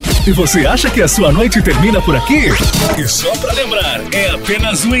E você acha que a sua noite termina por aqui? E só pra lembrar, é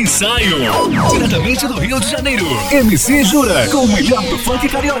apenas um ensaio. Diretamente do Rio de Janeiro, MC Jura, com o melhor do funk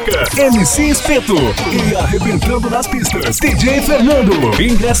carioca, MC Espeto e arrebentando nas pistas, DJ Fernando.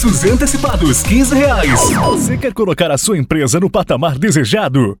 Ingressos antecipados R$15. Você quer colocar a sua empresa no patamar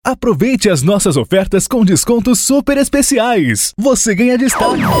desejado? Aproveite as nossas ofertas com descontos super especiais. Você ganha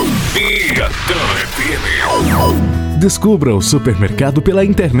destaque. Descubra o supermercado pela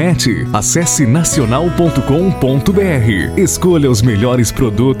internet. Acesse nacional.com.br. Escolha os melhores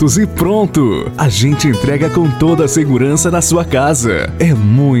produtos e pronto! A gente entrega com toda a segurança na sua casa. É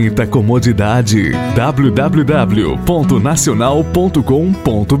muita comodidade.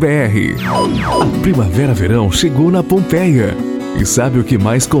 www.nacional.com.br. A primavera-verão chegou na Pompeia. E sabe o que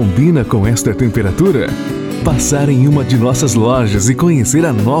mais combina com esta temperatura? Passar em uma de nossas lojas e conhecer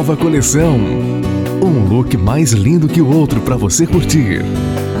a nova coleção. Um look mais lindo que o outro para você curtir.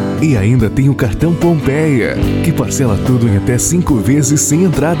 E ainda tem o cartão Pompeia, que parcela tudo em até 5 vezes sem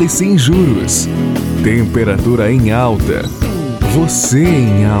entrada e sem juros. Temperatura em alta. Você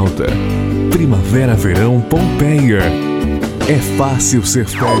em alta. Primavera-verão Pompeia. É fácil ser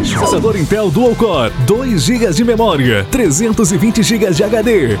fashion. Processador Intel Dual Core, 2 GB de memória, 320 GB de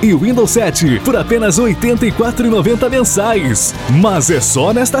HD e Windows 7 por apenas R$ 84,90 mensais. Mas é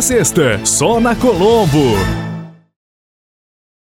só nesta sexta, só na Colombo.